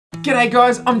G'day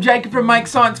guys, I'm Jacob from Make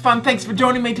Science Fun. Thanks for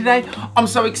joining me today. I'm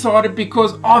so excited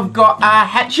because I've got a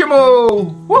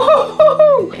Hatchimal.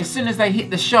 Woohoo! As soon as they hit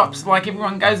the shops, like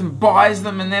everyone goes and buys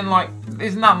them and then like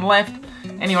there's none left.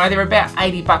 Anyway, they're about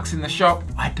 80 bucks in the shop.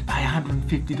 I had to pay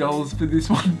 $150 for this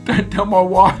one. Don't tell my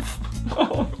wife.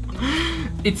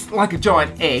 It's like a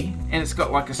giant egg and it's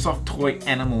got like a soft toy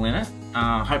animal in it.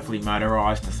 Hopefully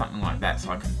motorised or something like that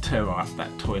so I can tour up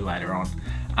that toy later on.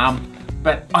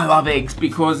 But I love eggs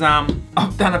because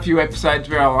I've done a few episodes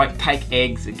where I like take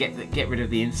eggs and get rid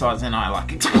of the insides and I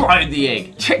like explode the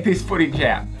egg. Check this footage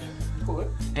out.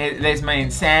 There's me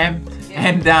and Sam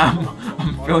and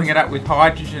I'm filling it up with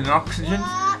hydrogen and oxygen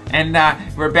and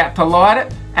we're about to light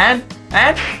it and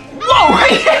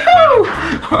whoa!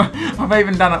 I've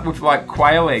even done it with like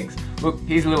quail eggs. Look,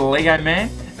 here's a little Lego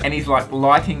man and he's like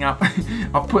lighting up.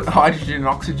 I've put hydrogen and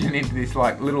oxygen into this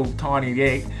like little tiny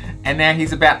egg and now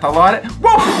he's about to light it.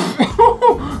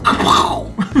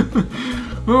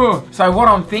 So what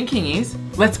I'm thinking is,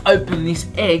 let's open this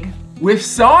egg with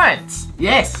science.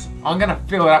 Yes, I'm gonna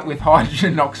fill it up with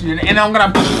hydrogen and oxygen and I'm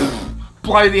gonna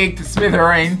blow the egg to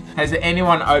smithereens. Has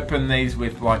anyone opened these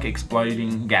with like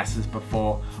exploding gases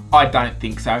before? I don't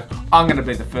think so. I'm gonna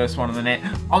be the first one on the net.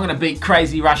 I'm gonna beat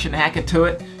Crazy Russian Hacker to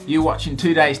it. You watch in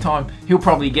 2 days time, he'll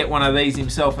probably get one of these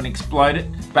himself and explode it.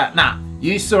 But nah,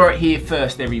 you saw it here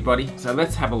first, everybody. So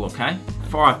let's have a look, eh?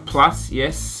 5 plus,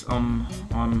 yes, I'm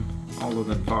older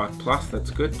than 5 plus, that's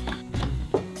good.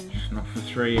 Just not for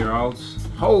 3-year-olds.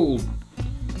 Hold,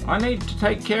 I need to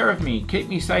take care of me. Keep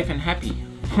me safe and happy.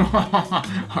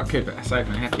 I'll keep it safe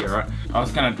and happy, alright? I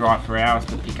was gonna drive for hours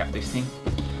to pick up this thing.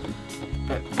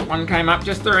 But one came up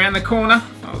just around the corner.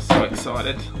 I was so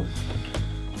excited.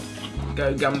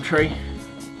 Go Gumtree.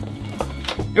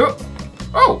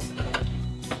 Oh!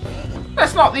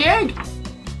 That's not the egg!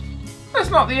 That's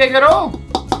not the egg at all!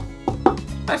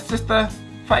 That's just a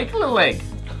fake little egg.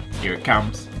 Here it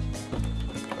comes.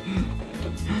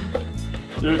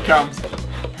 Here it comes.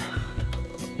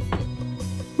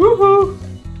 Woohoo!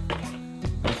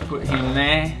 Let's put him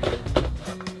there.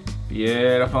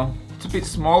 Beautiful. It's a bit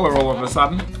smaller all of a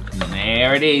sudden. And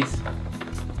there it is.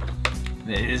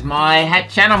 There's my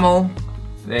Hatchanimal.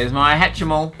 There's my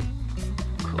Hatchimal.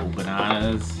 Cool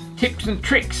bananas. Tips and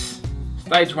tricks.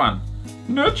 Stage 1.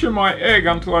 Nurture my egg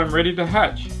until I'm ready to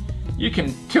hatch. You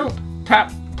can tilt,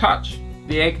 tap, touch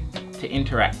the egg to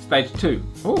interact. Stage 2.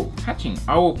 Oh, hatching.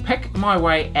 I will peck my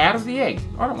way out of the egg.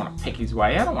 I don't want to peck his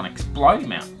way out. I want to explode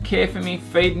him out. Care for me,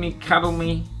 feed me, cuddle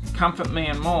me, comfort me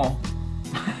and more.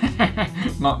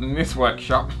 Not in this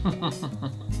workshop.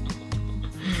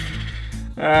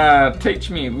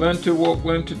 Teach me, learn to walk,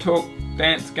 learn to talk,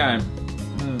 dance game.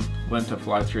 Learn to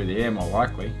fly through the air more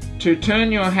likely. To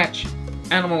turn your hatch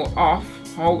animal off,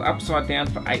 hold upside down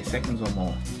for 8 seconds or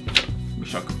more.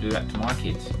 Wish I could do that to my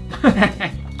kids.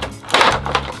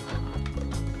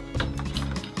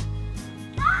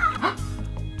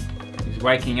 He's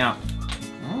waking up.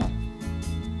 Oh.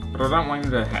 But I don't want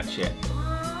him to hatch yet.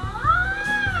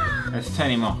 Let's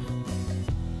turn him off.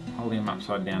 Hold him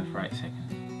upside down for 8 seconds.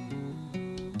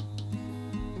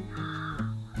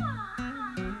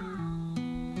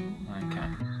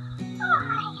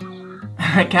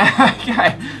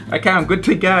 Okay, I'm good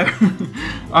to go.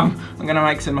 I'm going to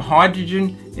make some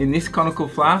hydrogen in this conical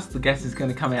flask. The gas is going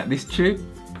to come out this tube.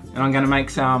 And I'm going to make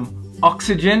some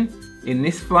oxygen in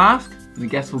this flask. The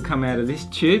gas will come out of this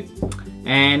tube.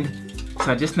 And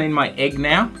so I just need my egg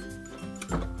now.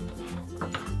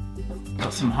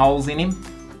 Got some holes in him.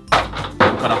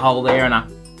 Got a hole there and a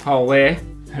hole there.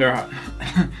 Alright.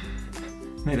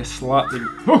 Need a slightly...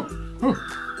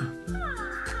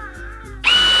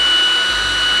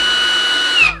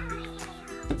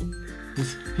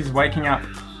 He's waking up.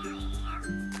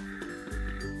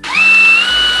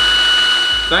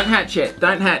 Don't hatch yet,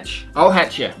 don't hatch. I'll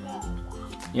hatch you.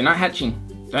 You're not hatching.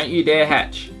 Don't you dare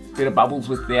hatch. Bit of bubbles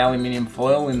with the aluminium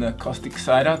foil in the caustic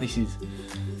soda. This is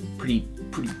pretty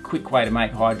quick way to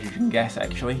make hydrogen gas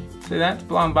actually. See that? It's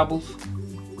blowing bubbles.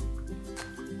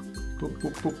 Boop,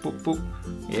 boop, boop, boop, boop.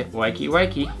 Yeah, wakey,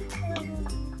 wakey.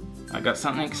 I got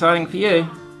something exciting for you.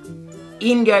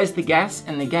 In goes the gas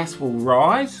and the gas will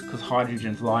rise because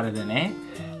hydrogen's lighter than air.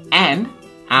 And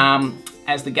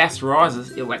as the gas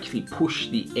rises, it will actually push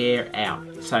the air out.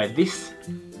 So this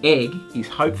egg is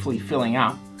hopefully filling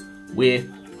up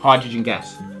with hydrogen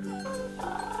gas.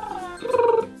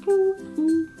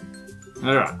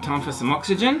 Alright, time for some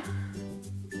oxygen.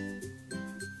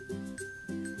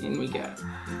 In we go.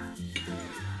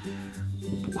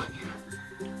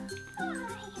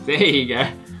 There you go.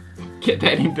 Get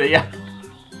that into you.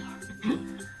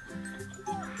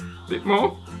 Bit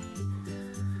more.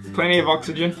 Plenty of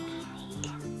oxygen.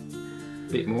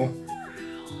 Bit more.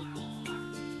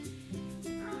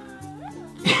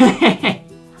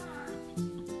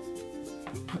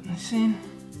 Putting this in.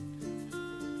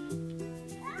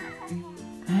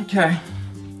 Okay.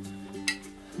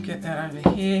 Get that over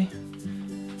here.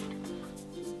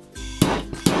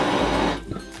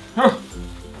 Oh.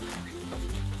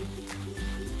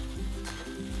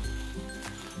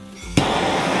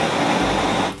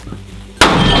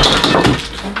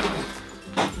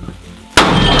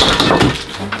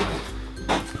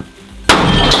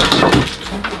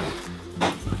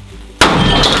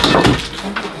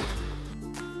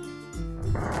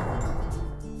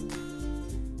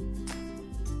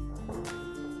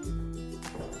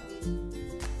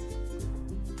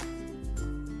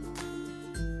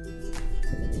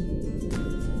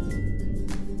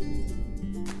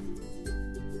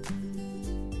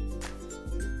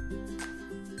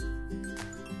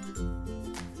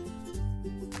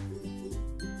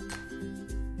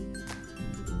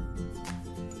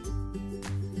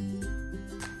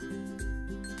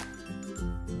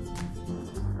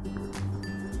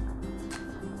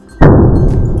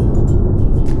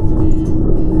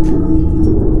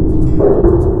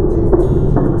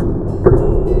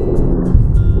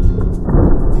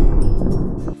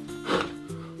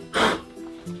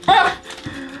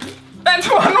 That's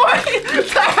one way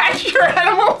to hatch your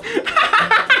animal.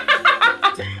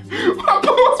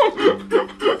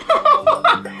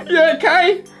 You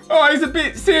okay? Oh, he's a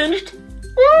bit singed.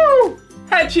 Woo!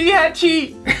 Hatchy,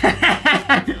 hatchy.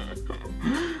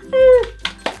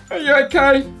 Are you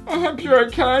okay? I hope you're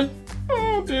okay.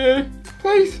 Oh dear.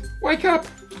 Please, wake up.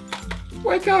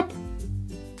 Wake up.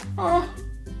 Oh,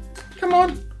 come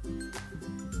on.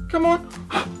 Come on.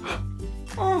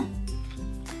 Oh.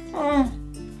 Oh.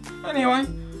 Anyway,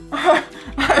 I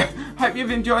hope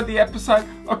you've enjoyed the episode.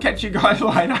 I'll catch you guys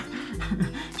later.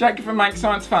 Jacob from Make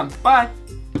Science Fun. Bye.